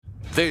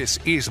This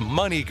is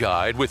Money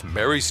Guide with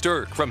Mary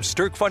Sterk from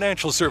Sterk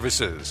Financial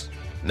Services.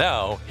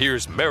 Now,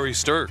 here's Mary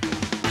Sterk.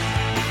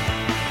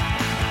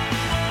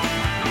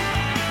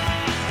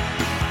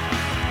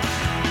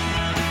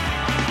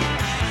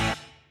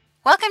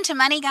 Welcome to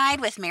Money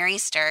Guide with Mary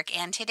Sterk,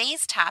 and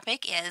today's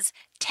topic is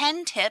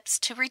 10 tips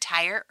to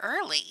retire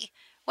early.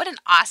 What an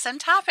awesome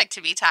topic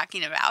to be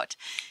talking about.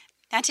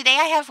 Now, today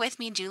I have with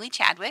me Julie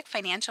Chadwick,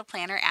 financial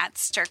planner at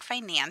Sterk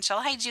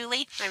Financial. Hi,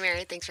 Julie. Hi,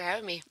 Mary. Thanks for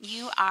having me.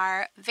 You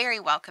are very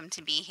welcome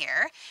to be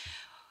here.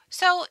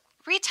 So,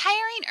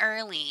 retiring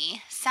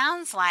early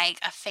sounds like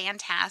a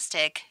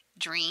fantastic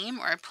dream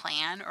or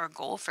plan or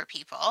goal for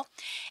people.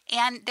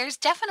 And there's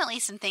definitely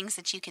some things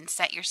that you can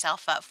set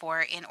yourself up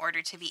for in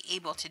order to be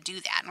able to do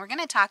that. And we're going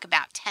to talk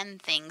about 10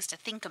 things to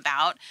think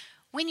about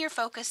when you're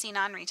focusing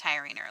on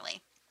retiring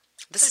early.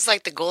 This is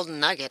like the golden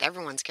nugget.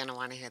 Everyone's going to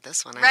want to hear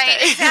this one, aren't Right,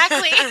 they?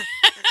 exactly.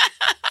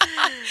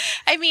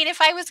 I mean,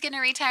 if I was going to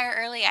retire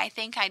early, I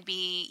think I'd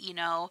be,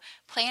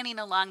 planning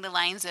along the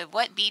lines of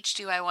what beach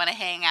do I want to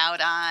hang out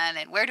on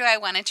and where do I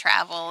want to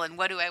travel and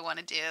what do I want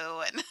to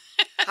do and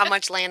How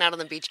much laying out on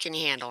the beach can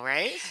you handle,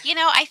 right?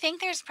 I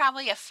think there's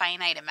probably a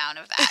finite amount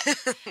of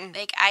that.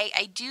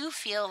 I do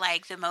feel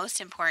like the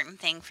most important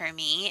thing for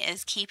me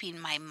is keeping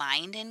my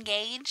mind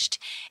engaged.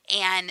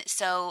 And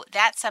so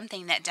that's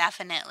something that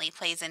definitely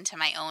plays into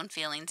my own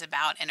feelings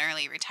about an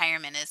early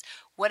retirement is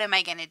what am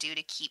I going to do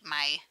to keep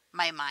my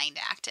mind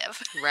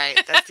active? Right.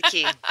 That's the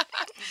key.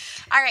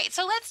 All right.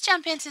 So let's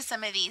jump into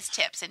some of these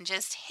tips and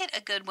just hit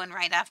a good one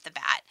right off the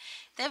bat.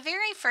 The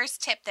very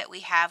first tip that we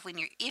have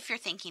if you're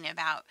thinking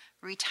about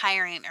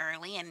retiring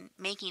early and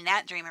making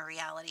that dream a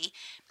reality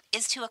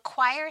is to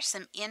acquire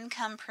some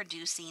income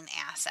producing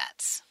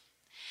assets.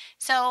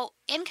 So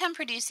income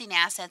producing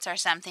assets are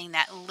something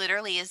that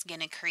literally is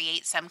going to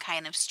create some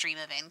kind of stream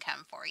of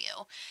income for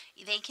you.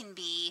 They can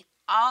be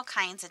all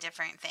kinds of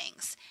different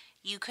things.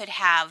 You could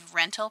have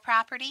rental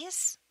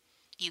properties.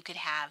 You could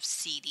have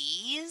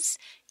CDs.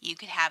 You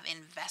could have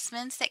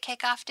investments that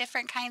kick off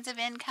different kinds of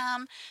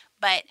income.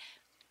 But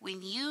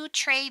when you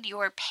trade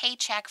your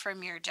paycheck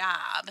from your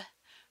job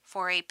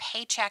for a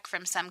paycheck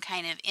from some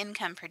kind of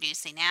income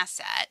producing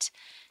asset,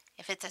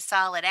 if it's a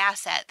solid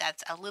asset,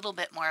 that's a little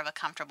bit more of a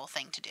comfortable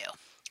thing to do.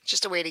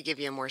 Just a way to give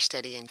you a more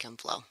steady income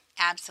flow.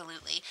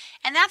 Absolutely.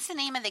 And that's the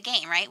name of the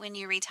game, right? When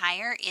you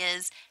retire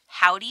is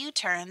how do you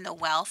turn the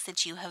wealth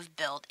that you have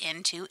built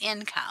into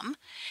income?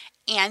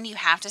 And you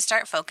have to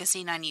start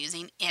focusing on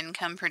using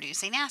income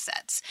producing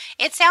assets.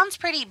 It sounds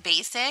pretty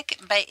basic,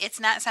 but it's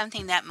not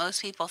something that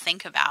most people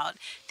think about.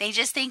 They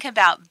just think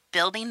about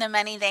building the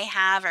money they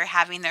have or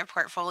having their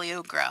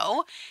portfolio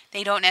grow.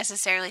 They don't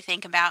necessarily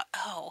think about,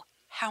 how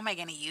am I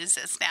going to use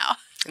this now?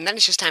 And then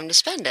it's just time to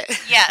spend it.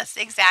 Yes,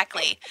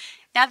 exactly.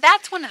 Now,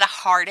 that's one of the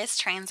hardest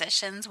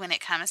transitions when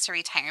it comes to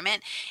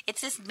retirement.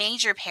 It's this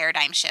major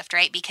paradigm shift,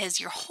 right?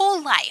 Because your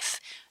whole life,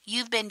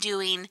 you've been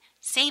doing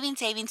saving,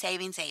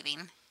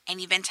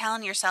 and you've been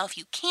telling yourself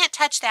you can't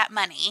touch that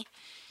money,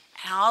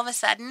 and all of a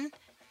sudden,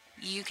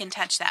 you can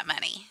touch that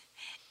money.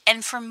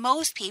 And for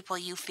most people,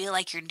 you feel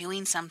like you're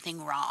doing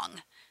something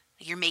wrong.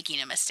 You're making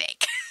a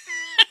mistake.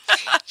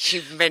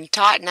 You've been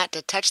taught not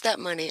to touch that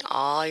money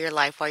all your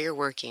life while you're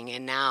working,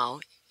 and now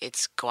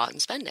it's go out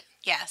and spend it.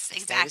 Yes,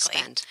 It's there to exactly.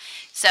 spend.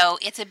 So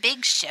it's a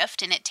big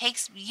shift, and it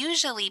takes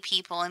usually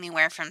people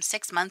anywhere from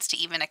 6 months to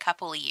even a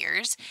couple of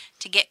years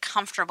to get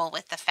comfortable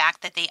with the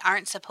fact that they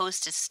aren't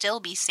supposed to still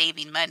be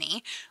saving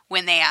money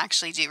when they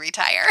actually do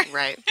retire.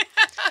 Right.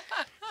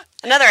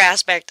 Another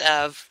aspect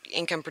of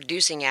income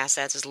producing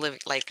assets is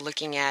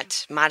looking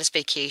at modest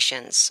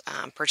vacations,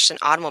 purchasing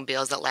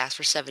automobiles that last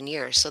for 7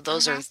 years. So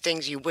those are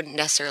things you wouldn't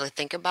necessarily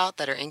think about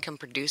that are income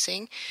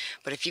producing.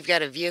 But if you've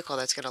got a vehicle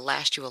that's going to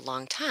last you a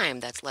long time,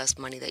 that's less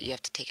money that you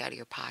have to take out of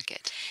your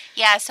pocket.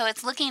 Yeah, so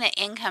it's looking at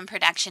income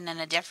production in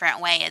a different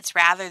way. It's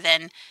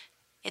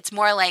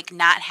more like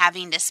not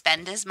having to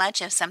spend as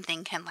much if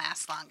something can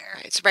last longer.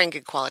 Right. It's buying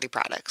good quality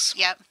products.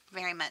 Yep,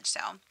 very much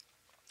so.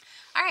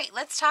 All right,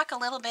 let's talk a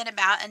little bit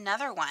about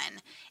another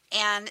one.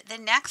 And the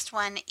next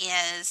one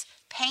is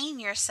paying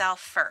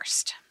yourself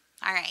first.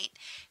 All right,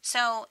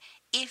 so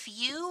if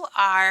you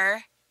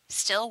are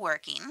still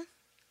working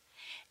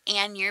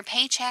and your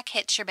paycheck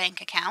hits your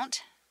bank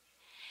account,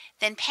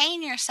 then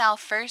paying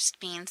yourself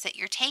first means that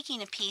you're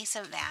taking a piece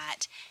of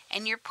that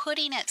and you're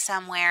putting it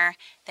somewhere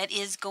that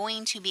is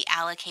going to be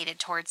allocated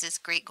towards this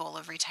great goal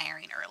of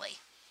retiring early.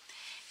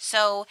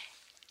 So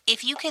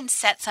if you can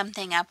set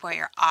something up where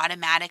you're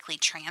automatically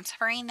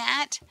transferring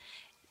that,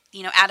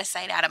 out of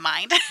sight, out of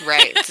mind.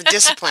 Right. It's a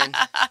discipline.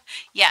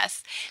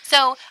 Yes.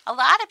 So a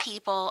lot of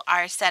people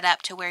are set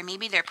up to where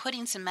maybe they're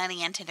putting some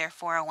money into their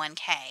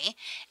 401k,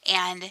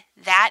 and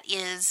that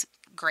is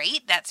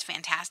great. That's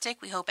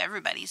fantastic. We hope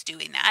everybody's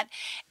doing that.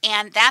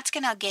 And that's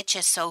going to get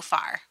you so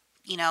far.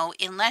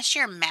 Unless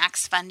you're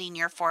max funding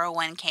your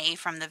 401k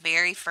from the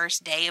very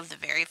first day of the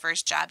very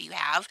first job you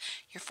have,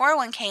 your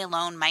 401k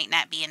alone might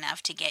not be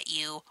enough to get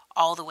you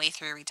all the way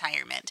through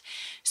retirement.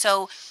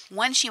 So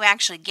once you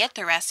actually get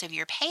the rest of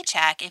your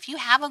paycheck, if you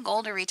have a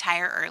goal to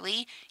retire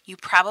early, you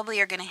probably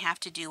are going to have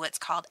to do what's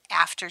called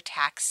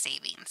after-tax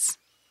savings.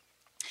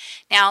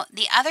 Now,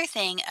 the other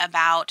thing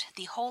about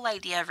the whole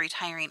idea of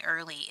retiring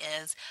early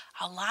is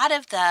a lot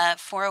of the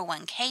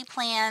 401k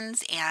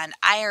plans and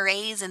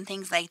IRAs and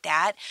things like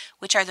that,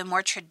 which are the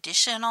more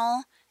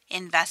traditional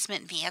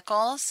investment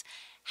vehicles,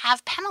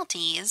 have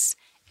penalties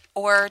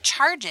or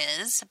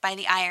charges by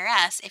the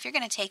IRS if you're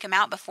going to take them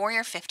out before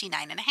you're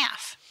 59 and a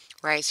half.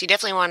 Right, so you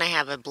definitely want to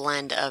have a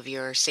blend of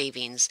your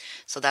savings.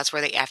 So that's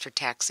where the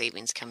after-tax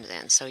savings comes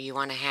in. So you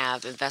want to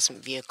have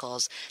investment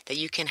vehicles that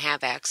you can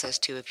have access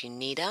to if you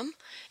need them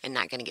and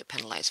not going to get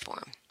penalized for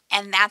them.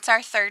 And that's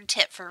our third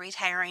tip for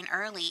retiring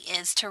early,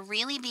 is to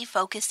really be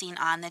focusing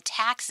on the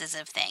taxes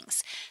of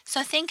things.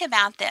 So think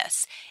about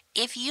this.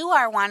 If you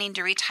are wanting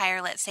to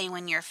retire, let's say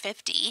when you're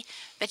 50,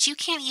 but you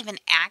can't even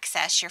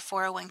access your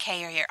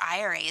 401k or your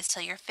IRAs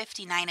till you're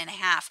 59 and a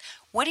half,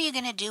 what are you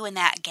going to do in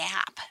that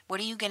gap? What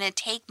are you going to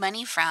take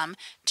money from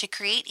to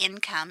create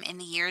income in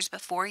the years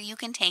before you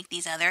can take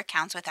these other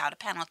accounts without a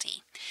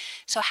penalty?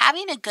 So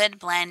having a good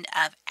blend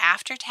of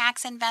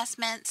after-tax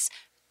investments,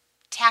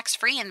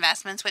 tax-free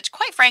investments, which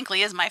quite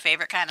frankly is my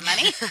favorite kind of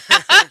money.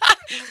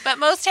 But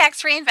most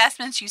tax-free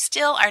investments you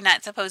still are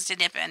not supposed to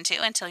dip into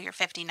until you're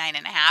 59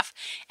 and a half.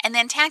 And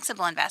then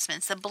taxable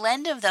investments. The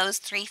blend of those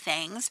three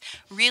things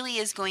really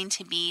is going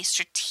to be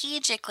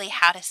strategically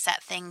how to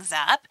set things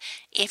up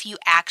if you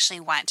actually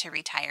want to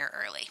retire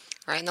early.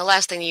 Right, and the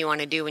last thing you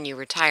want to do when you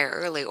retire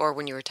early or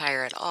when you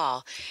retire at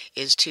all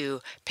is to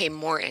pay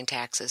more in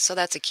taxes. So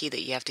that's a key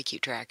that you have to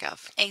keep track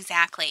of.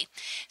 Exactly.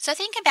 So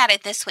think about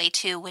it this way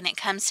too when it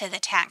comes to the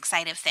tax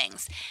side of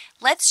things.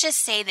 Let's just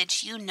say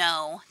that you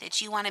know that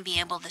you want to be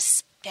able to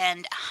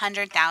spend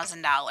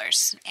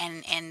 $100,000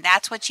 and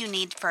that's what you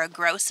need for a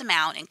gross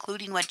amount,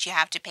 including what you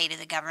have to pay to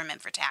the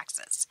government for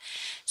taxes.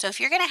 So if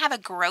you're going to have a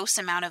gross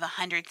amount of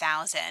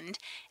 $100,000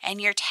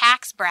 and your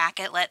tax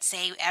bracket, let's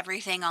say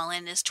everything all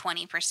in is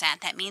 20%,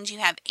 that means you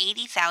have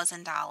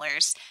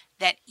 $80,000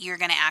 that you're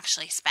going to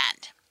actually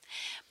spend.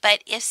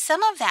 But if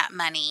some of that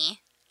money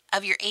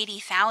of your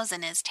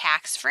 $80,000 is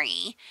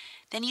tax-free,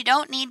 then you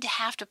don't need to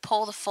have to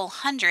pull the full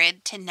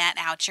 100 to net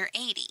out your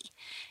 80.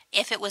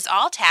 If it was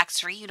all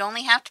tax-free, you'd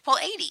only have to pull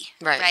 80,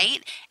 right?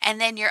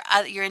 And then your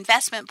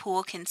investment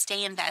pool can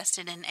stay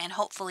invested and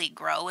hopefully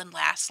grow and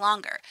last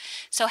longer.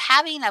 So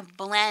having a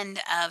blend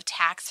of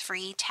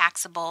tax-free,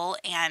 taxable,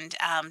 and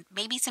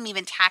maybe some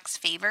even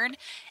tax-favored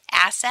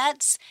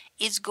assets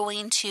is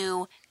going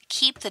to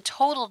keep the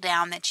total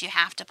down that you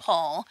have to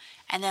pull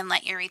and then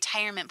let your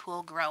retirement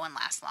pool grow and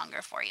last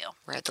longer for you.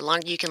 Right, the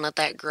longer you can let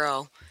that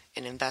grow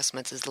in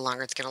investments is the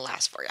longer it's going to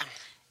last for you.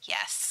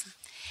 Yes.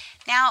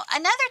 Now,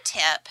 another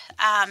tip,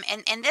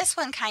 and this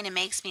one kind of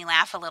makes me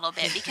laugh a little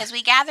bit because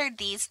we gathered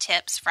these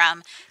tips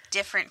from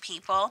different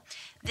people.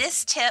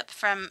 This tip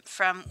from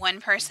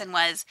one person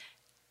was,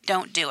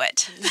 don't do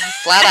it.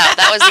 Flat out,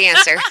 that was the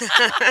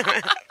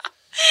answer.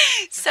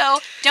 So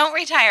don't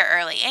retire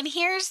early. And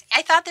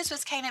I thought this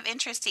was kind of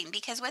interesting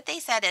because what they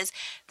said is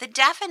the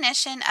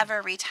definition of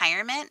a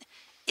retirement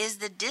is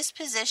the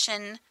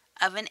disposition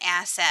of an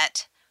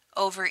asset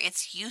over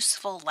its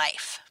useful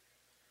life.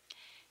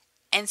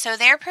 And so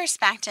their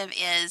perspective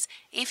is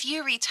if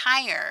you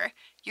retire,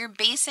 you're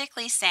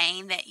basically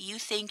saying that you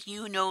think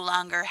you no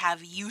longer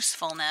have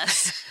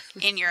usefulness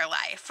in your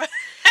life.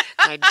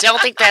 I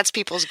don't think that's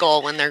people's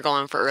goal when they're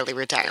going for early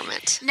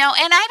retirement. No,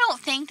 and I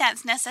don't think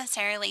that's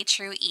necessarily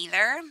true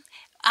either.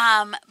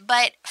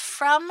 But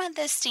from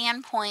the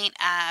standpoint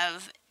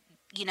of,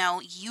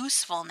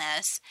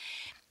 usefulness,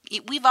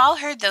 we've all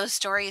heard those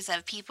stories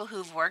of people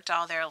who've worked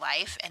all their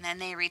life and then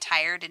they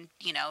retired and,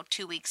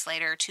 2 weeks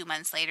later, 2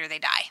 months later, they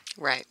die.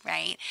 Right.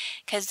 Right?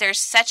 Because there's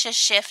such a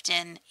shift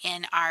in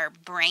our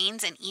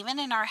brains and even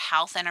in our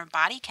health and our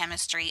body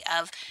chemistry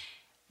of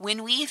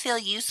when we feel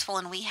useful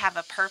and we have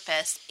a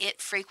purpose,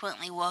 it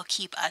frequently will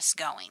keep us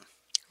going.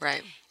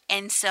 Right.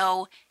 And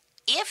so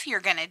if you're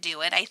going to do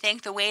it, I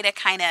think the way to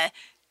kind of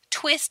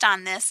twist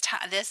on this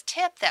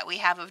tip that we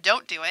have of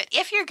don't do it,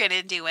 if you're going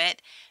to do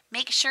it,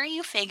 make sure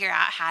you figure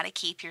out how to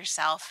keep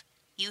yourself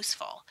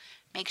useful.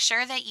 Make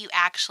sure that you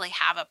actually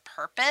have a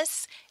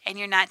purpose and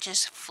you're not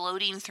just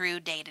floating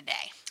through day to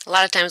day. A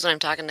lot of times when I'm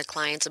talking to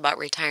clients about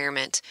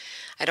retirement,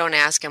 I don't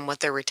ask them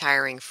what they're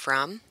retiring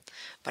from,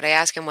 but I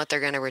ask them what they're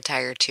going to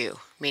retire to,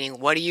 meaning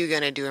what are you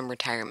going to do in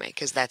retirement,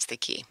 because that's the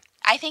key.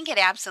 I think it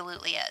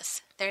absolutely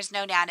is. There's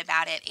no doubt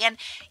about it. And,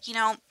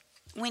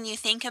 when you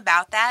think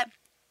about that,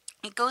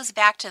 it goes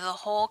back to the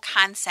whole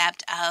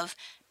concept of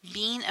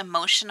being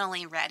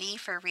emotionally ready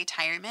for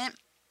retirement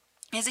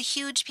is a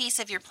huge piece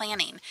of your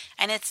planning.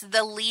 And it's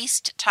the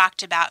least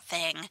talked about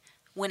thing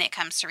when it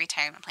comes to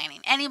retirement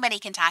planning. Anybody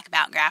can talk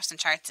about graphs and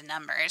charts and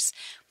numbers,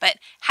 but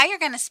how you're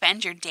going to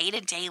spend your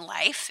day-to-day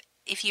life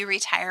if you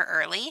retire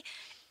early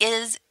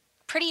is a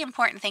pretty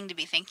important thing to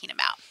be thinking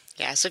about.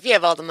 Yeah, so if you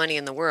have all the money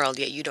in the world,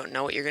 yet you don't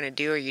know what you're going to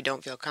do or you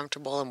don't feel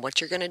comfortable in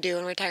what you're going to do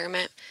in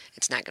retirement,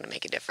 it's not going to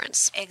make a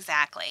difference.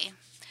 Exactly.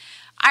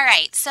 All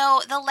right,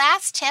 so the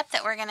last tip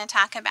that we're going to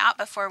talk about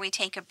before we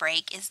take a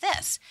break is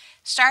this.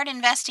 Start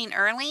investing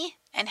early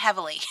and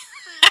heavily.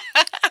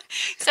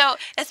 So,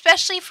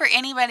 especially for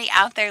anybody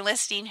out there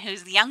listening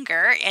who's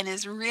younger and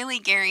is really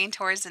gearing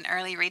towards an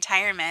early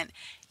retirement,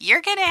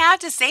 you're going to have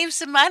to save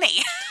some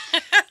money.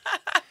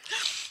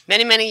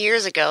 Many, many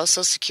years ago,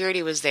 Social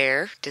Security was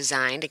there,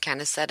 designed and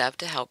kind of set up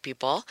to help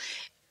people.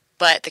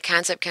 But the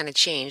concept kind of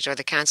changed, or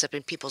the concept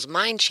in people's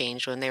mind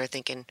changed when they were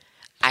thinking,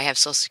 I have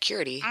Social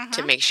Security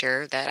to make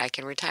sure that I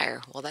can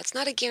retire. Well, that's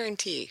not a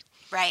guarantee.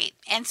 Right.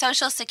 And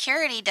Social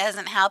Security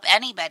doesn't help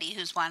anybody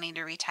who's wanting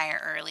to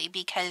retire early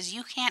because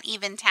you can't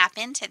even tap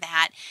into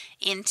that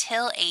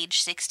until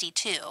age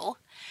 62.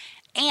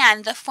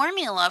 And the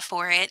formula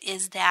for it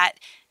is that,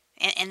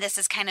 and this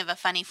is kind of a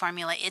funny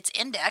formula, it's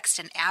indexed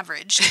and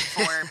averaged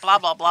for blah,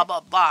 blah, blah, blah,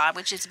 blah,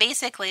 which is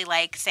basically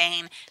like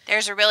saying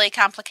there's a really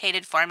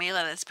complicated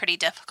formula that's pretty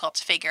difficult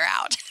to figure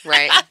out.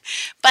 Right.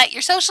 But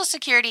your Social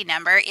Security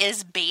number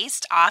is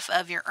based off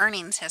of your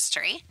earnings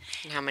history.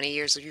 And how many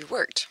years have you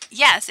worked?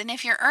 Yes, and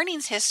if your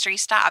earnings history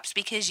stops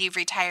because you've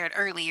retired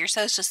early, your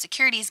Social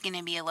Security is going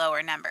to be a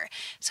lower number.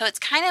 So it's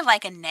kind of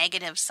like a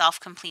negative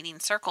self-completing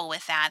circle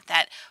with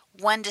that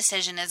one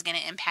decision is going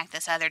to impact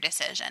this other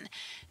decision.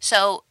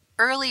 So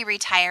early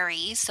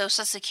retirees,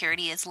 Social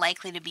Security is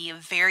likely to be a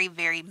very,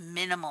 very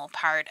minimal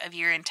part of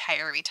your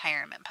entire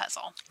retirement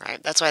puzzle.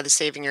 Right. That's why the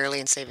saving early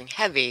and saving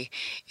heavy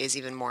is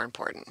even more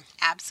important.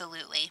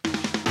 Absolutely.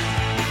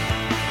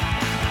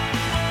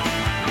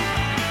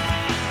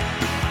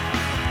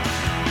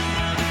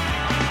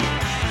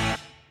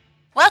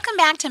 Welcome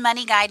back to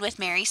Money Guide with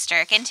Mary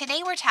Sterk, and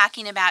today we're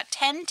talking about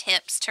 10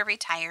 tips to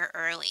retire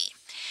early.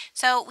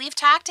 So we've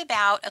talked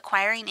about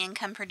acquiring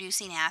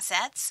income-producing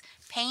assets,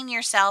 paying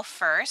yourself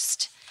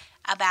first,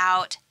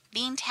 about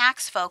being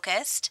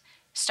tax-focused,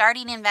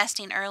 starting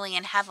investing early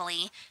and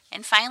heavily,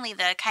 and finally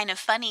the kind of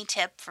funny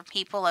tip for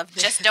people of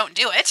just don't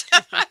do it.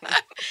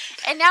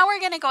 And now we're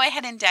going to go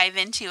ahead and dive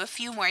into a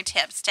few more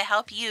tips to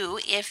help you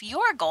if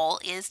your goal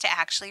is to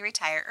actually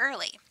retire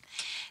early.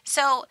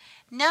 So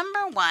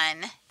number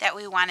one that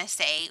we want to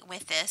say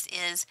with this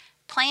is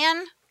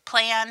plan,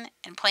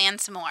 and plan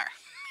some more.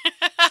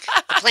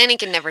 The planning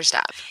can never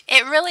stop.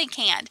 It really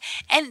can.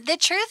 And the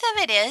truth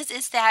of it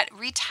is that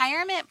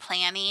retirement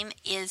planning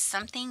is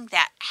something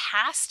that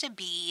has to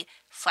be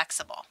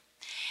flexible.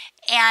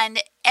 And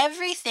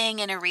everything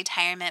in a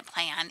retirement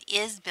plan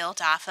is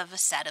built off of a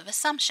set of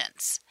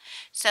assumptions.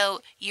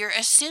 So you're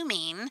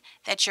assuming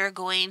that you're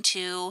going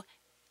to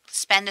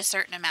spend a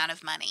certain amount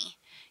of money.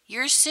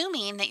 You're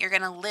assuming that you're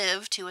going to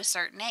live to a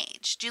certain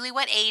age. Julie,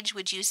 what age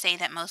would you say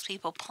that most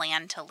people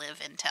plan to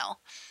live until?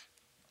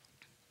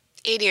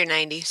 80 or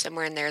 90,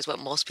 somewhere in there is what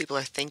most people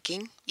are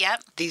thinking.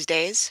 Yep. These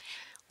days,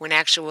 when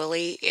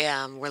actually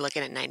we're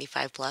looking at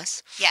 95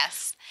 plus.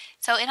 Yes.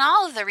 So in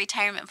all of the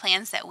retirement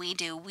plans that we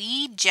do,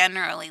 we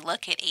generally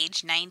look at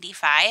age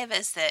 95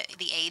 as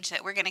the age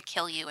that we're going to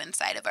kill you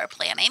inside of our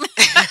planning.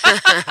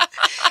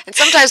 And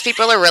sometimes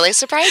people are really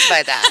surprised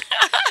by that.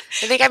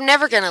 They think I'm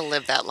never going to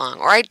live that long,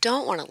 or I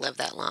don't want to live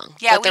that long.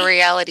 Yeah, but the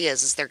reality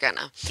is they're going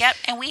to. Yep,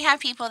 and we have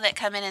people that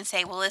come in and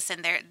say, well,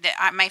 listen,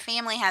 my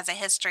family has a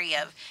history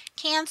of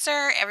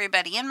cancer.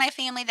 Everybody in my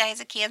family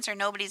dies of cancer.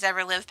 Nobody's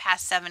ever lived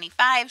past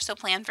 75, so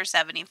plan for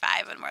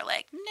 75. And we're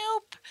like,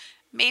 nope.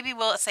 Maybe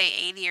we'll say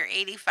 80 or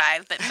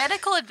 85, but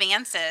medical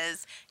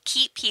advances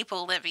keep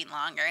people living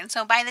longer. And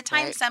so by the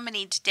time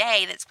somebody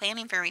today that's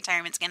planning for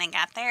retirement is going to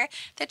get there,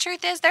 the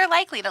truth is they're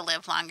likely to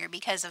live longer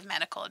because of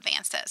medical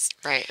advances.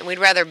 Right. And we'd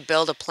rather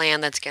build a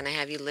plan that's going to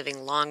have you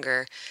living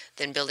longer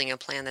than building a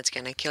plan that's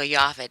going to kill you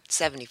off at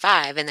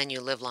 75 and then you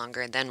live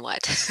longer and then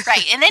what?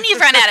 Right. And then you've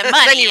run out of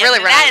money. Then you really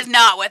run that out. is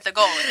not what the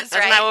goal is,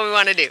 That's not what we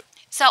want to do.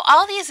 So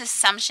all these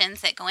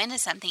assumptions that go into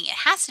something, it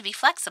has to be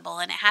flexible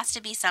and it has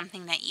to be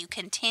something that you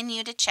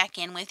continue to check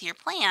in with your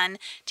plan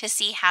to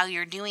see how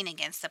you're doing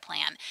against the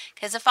plan.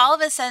 Because if all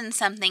of a sudden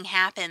something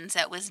happens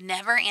that was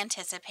never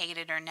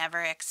anticipated or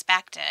never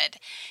expected,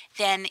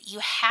 then you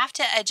have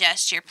to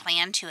adjust your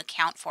plan to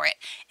account for it.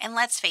 And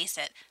let's face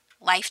it,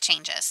 life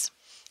changes.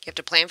 You have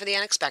to plan for the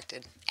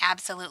unexpected.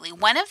 Absolutely.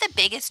 One of the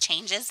biggest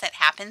changes that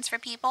happens for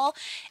people,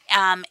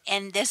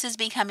 and this is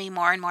becoming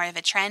more and more of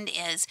a trend,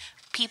 is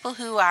people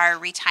who are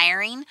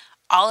retiring,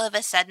 all of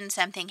a sudden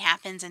something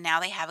happens and now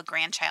they have a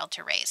grandchild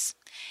to raise.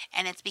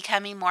 And it's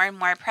becoming more and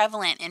more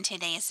prevalent in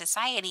today's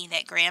society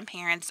that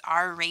grandparents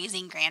are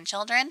raising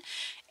grandchildren.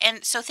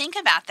 And so think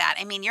about that.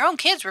 I mean, your own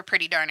kids were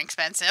pretty darn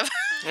expensive.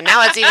 And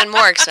now it's even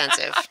more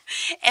expensive.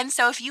 And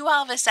so if you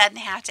all of a sudden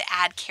have to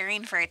add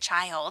caring for a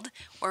child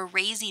or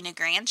raising a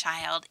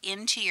grandchild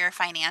into your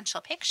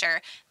financial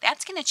picture,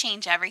 that's going to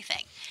change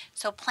everything.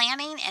 So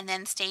planning and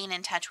then staying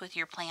in touch with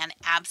your plan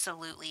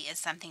absolutely is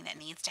something that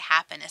needs to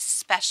happen,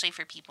 especially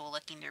for people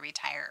looking to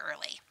retire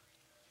early.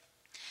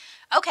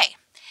 Okay,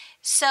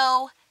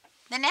 so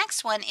the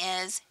next one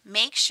is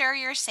make sure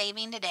you're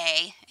saving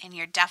today and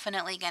you're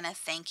definitely going to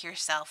thank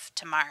yourself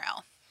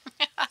tomorrow.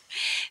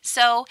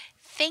 So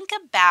think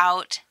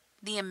about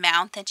the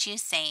amount that you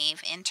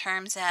save in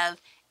terms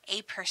of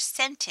a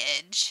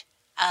percentage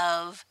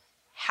of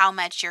how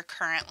much you're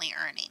currently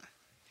earning,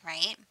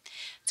 right?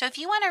 So if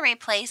you want to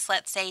replace,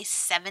 let's say,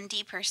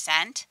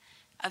 70%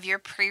 of your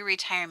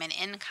pre-retirement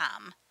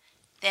income,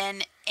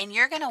 then, and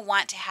you're going to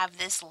want to have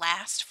this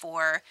last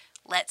for,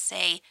 let's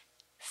say,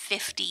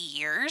 50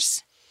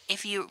 years.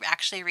 If you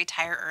actually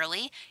retire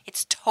early,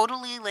 it's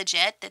totally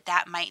legit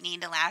that might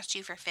need to last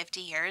you for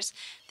 50 years.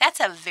 That's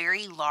a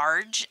very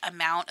large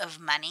amount of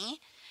money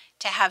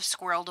to have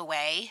squirreled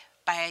away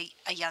by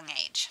a young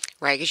age.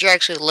 Right, because you're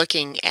actually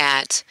looking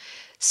at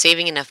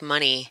saving enough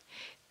money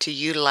to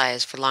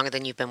utilize for longer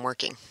than you've been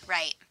working.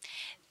 Right.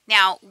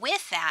 Now,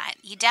 with that,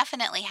 you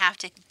definitely have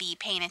to be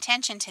paying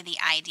attention to the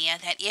idea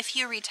that if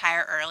you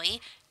retire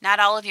early, not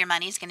all of your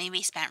money is going to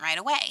be spent right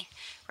away,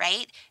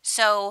 right?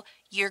 So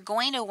you're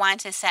going to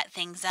want to set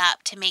things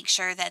up to make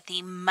sure that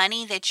the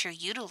money that you're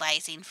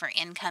utilizing for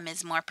income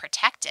is more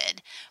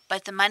protected,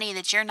 but the money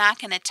that you're not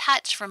going to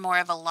touch for more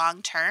of a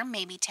long term,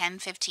 maybe 10,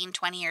 15,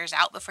 20 years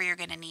out before you're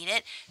going to need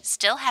it,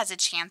 still has a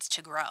chance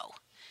to grow.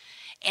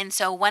 And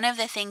so one of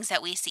the things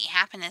that we see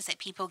happen is that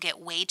people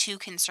get way too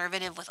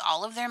conservative with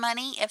all of their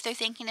money if they're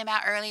thinking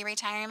about early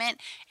retirement.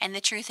 And the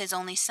truth is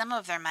only some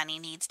of their money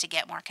needs to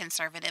get more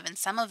conservative, and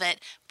some of it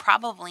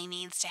probably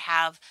needs to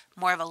have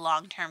more of a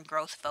long-term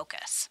growth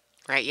focus.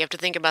 Right, you have to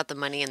think about the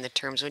money in the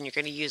terms when you're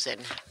going to use it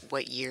and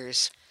what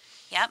years.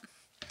 Yep.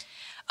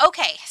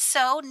 Okay,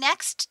 so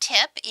next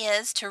tip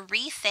is to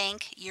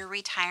rethink your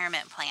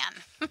retirement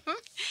plan.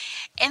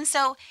 And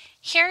so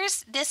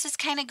this is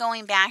kind of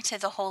going back to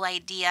the whole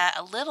idea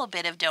a little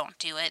bit of don't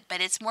do it,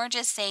 but it's more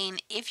just saying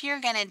if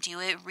you're going to do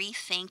it,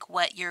 rethink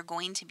what you're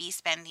going to be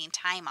spending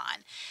time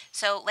on.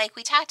 So like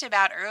we talked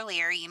about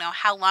earlier,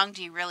 how long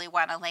do you really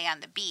want to lay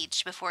on the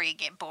beach before you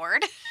get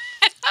bored?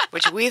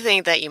 Which we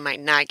think that you might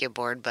not get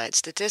bored, but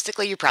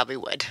statistically you probably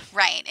would.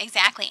 Right,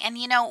 exactly. And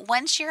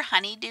once your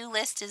honey-do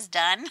list is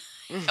done,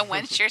 and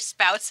once your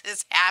spouse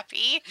is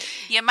happy,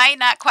 you might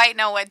not quite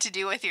know what to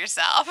do with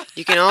yourself.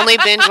 You can only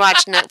binge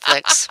watch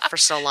Netflix for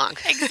so long.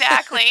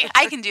 Exactly.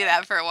 I can do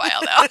that for a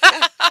while, though.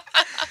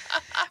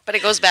 But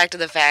it goes back to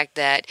the fact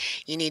that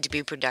you need to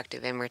be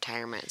productive in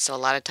retirement. So a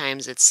lot of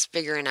times it's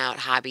figuring out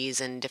hobbies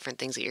and different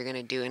things that you're going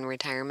to do in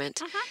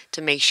retirement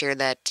to make sure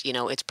that,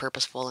 it's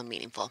purposeful and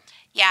meaningful.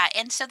 Yeah,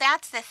 and so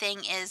that's the thing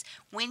is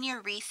when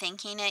you're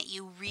rethinking it,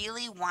 you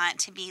really want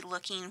to be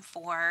looking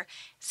for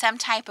some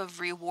type of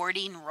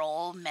rewarding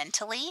role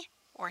mentally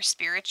or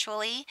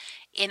spiritually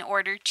in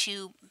order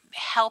to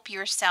help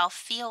yourself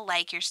feel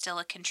like you're still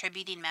a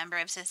contributing member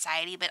of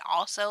society, but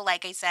also,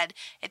 like I said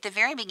at the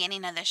very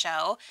beginning of the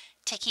show,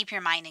 to keep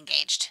your mind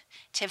engaged,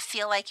 to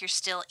feel like you're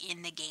still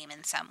in the game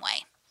in some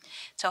way.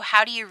 So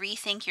how do you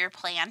rethink your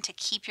plan to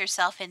keep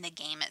yourself in the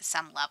game at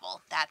some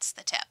level? That's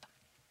the tip.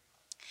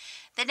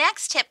 The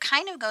next tip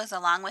kind of goes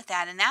along with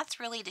that, and that's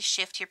really to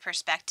shift your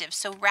perspective.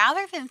 So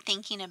rather than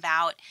thinking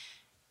about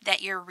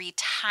that you're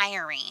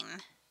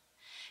retiring,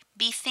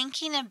 be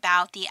thinking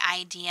about the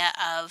idea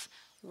of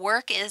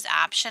work is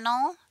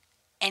optional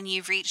and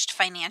you've reached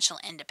financial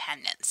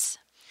independence.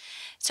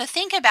 So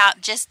think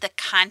about just the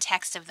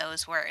context of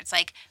those words.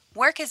 Like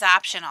work is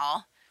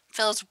optional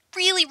feels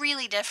really,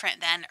 really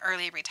different than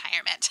early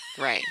retirement.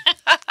 Right.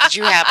 Because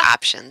you have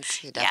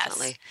options,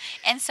 definitely. Yes.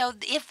 And so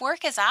if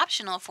work is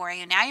optional for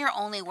you, now you're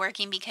only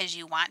working because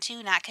you want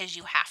to, not because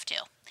you have to.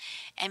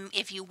 And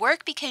if you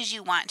work because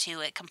you want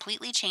to, it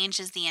completely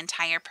changes the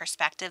entire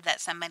perspective that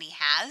somebody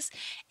has.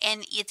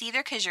 And it's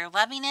either because you're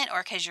loving it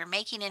or because you're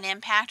making an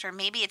impact, or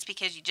maybe it's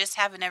because you just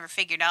haven't ever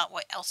figured out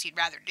what else you'd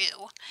rather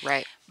do.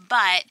 Right.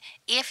 But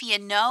if you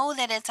know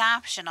that it's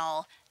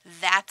optional,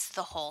 that's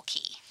the whole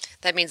key.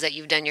 That means that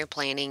you've done your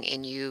planning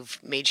and you've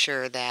made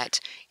sure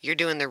that you're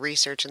doing the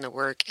research and the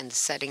work and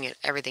setting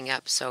everything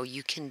up so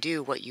you can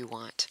do what you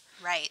want.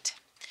 Right.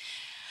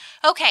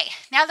 Okay,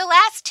 now the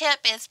last tip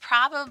is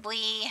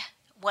probably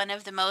one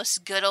of the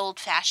most good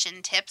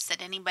old-fashioned tips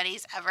that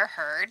anybody's ever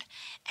heard,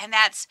 and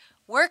that's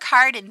work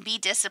hard and be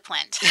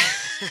disciplined.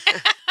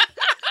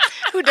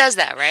 Who does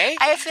that, right?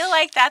 I feel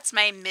like that's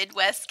my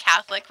Midwest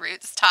Catholic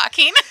roots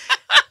talking.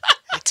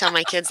 I tell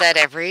my kids that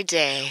every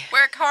day.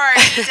 Work hard,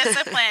 be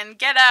disciplined,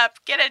 get up,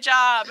 get a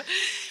job.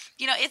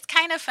 It's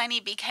kind of funny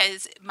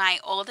because my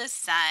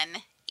oldest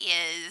son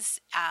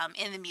is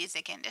in the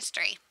music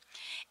industry.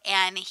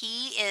 And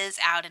he is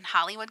out in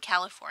Hollywood,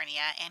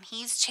 California, and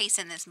he's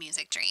chasing this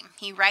music dream.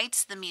 He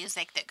writes the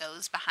music that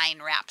goes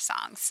behind rap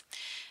songs.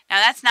 Now,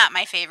 that's not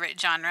my favorite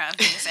genre of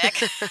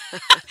music.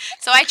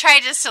 So I try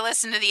just to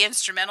listen to the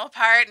instrumental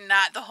part and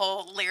not the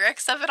whole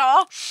lyrics of it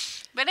all.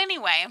 But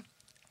anyway,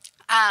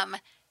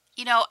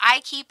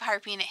 I keep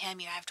harping at him,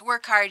 you have to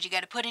work hard, you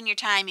got to put in your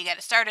time, you got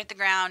to start at the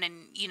ground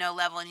and,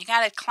 level, and you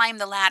got to climb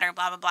the ladder,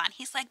 blah, blah, blah. And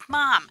he's like,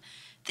 Mom,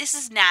 this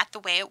is not the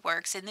way it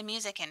works in the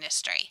music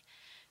industry.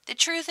 The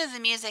truth of the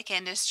music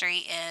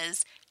industry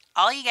is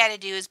all you got to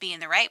do is be in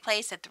the right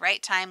place at the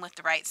right time with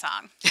the right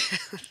song.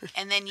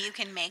 And then you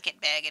can make it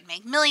big and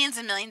make millions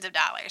and millions of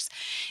dollars.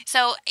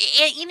 So,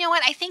 you know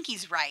what? I think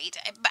he's right.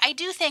 But I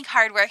do think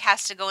hard work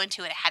has to go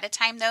into it ahead of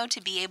time, though,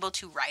 to be able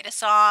to write a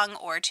song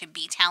or to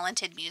be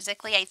talented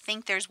musically. I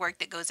think there's work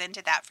that goes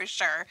into that for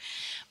sure.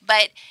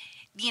 But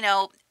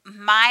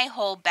my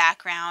whole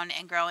background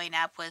and growing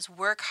up was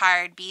work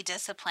hard, be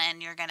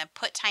disciplined. You're going to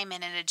put time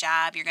in at a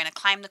job. You're going to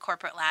climb the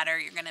corporate ladder.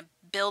 You're going to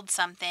build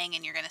something,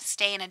 and you're going to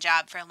stay in a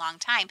job for a long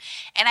time.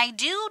 And I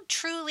do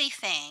truly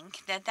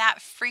think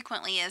that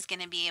frequently is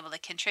going to be able to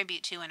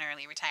contribute to an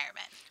early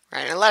retirement.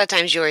 Right. And a lot of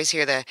times you always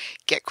hear the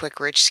get quick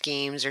rich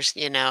schemes, or,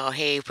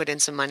 hey, put in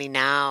some money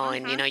now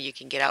and, you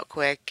can get out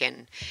quick.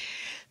 And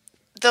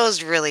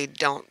those really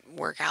don't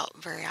work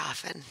out very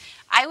often.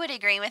 I would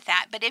agree with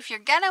that. But if you're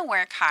going to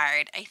work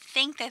hard, I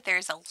think that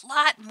there's a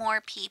lot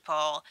more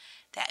people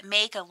that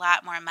make a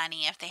lot more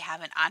money if they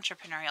have an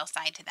entrepreneurial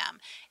side to them.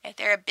 If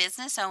they're a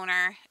business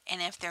owner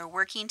and if they're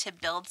working to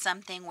build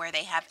something where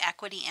they have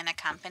equity in a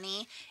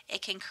company,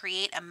 it can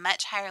create a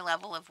much higher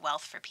level of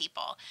wealth for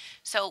people.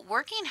 So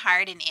working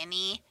hard in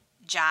any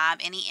job,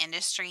 any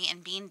industry,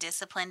 and being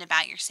disciplined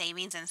about your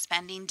savings and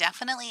spending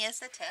definitely is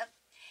the tip.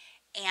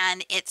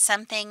 And it's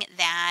something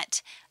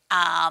that,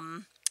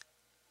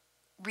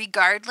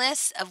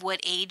 regardless of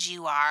what age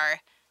you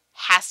are,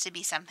 has to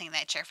be something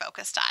that you're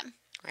focused on.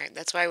 Right.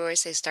 That's why we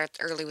always say start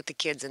early with the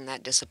kids in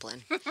that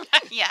discipline.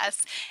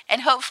 Yes.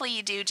 And hopefully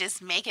you do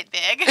just make it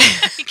big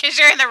because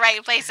you're in the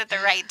right place at the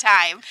right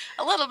time.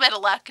 A little bit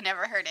of luck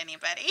never hurt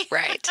anybody.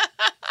 Right.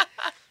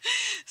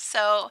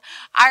 So,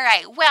 all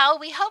right. Well,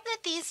 we hope that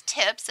these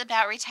tips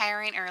about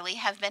retiring early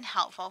have been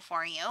helpful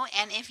for you.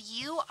 And if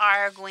you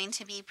are going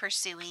to be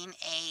pursuing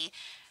a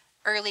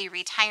early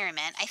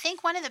retirement, I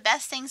think one of the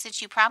best things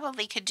that you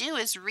probably could do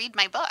is read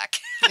my book.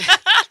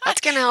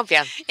 That's going to help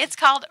you. It's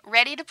called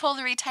Ready to Pull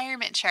the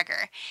Retirement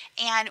Trigger,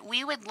 and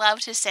we would love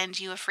to send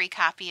you a free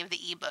copy of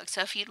the ebook.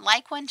 So if you'd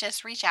like one,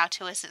 just reach out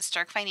to us at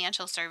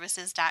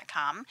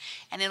SterkFinancialServices.com,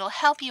 and it'll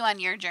help you on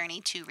your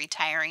journey to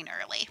retiring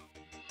early.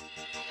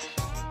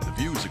 The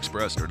views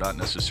expressed are not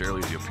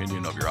necessarily the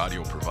opinion of your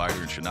audio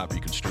provider and should not be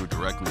construed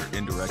directly or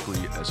indirectly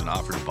as an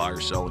offer to buy or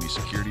sell any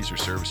securities or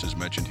services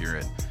mentioned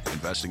herein.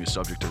 Investing is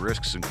subject to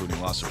risks,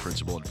 including loss of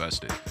principal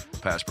invested.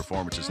 Past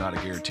performance is not a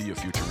guarantee of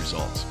future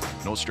results.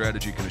 No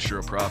strategy can assure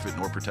a profit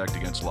nor protect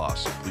against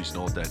loss. Please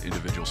note that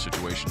individual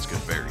situations can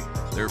vary.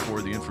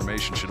 Therefore, the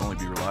information should only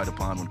be relied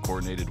upon when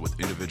coordinated with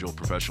individual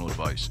professional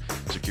advice.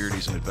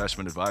 Securities and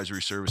investment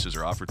advisory services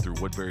are offered through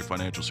Woodbury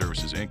Financial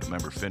Services, Inc.,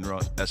 member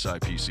FINRA,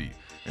 SIPC.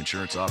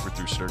 Insurance offered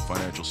through Sterk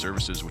Financial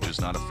Services, which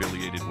is not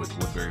affiliated with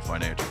Woodbury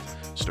Financial.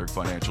 Sterk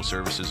Financial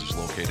Services is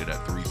located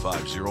at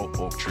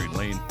 350 Oak Tree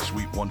Lane,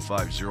 Suite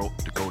 150,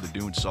 Dakota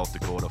Dunes, South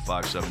Dakota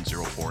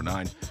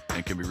 57049,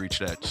 and can be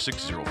reached at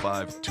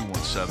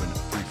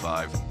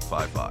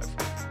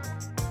 605-217-3555.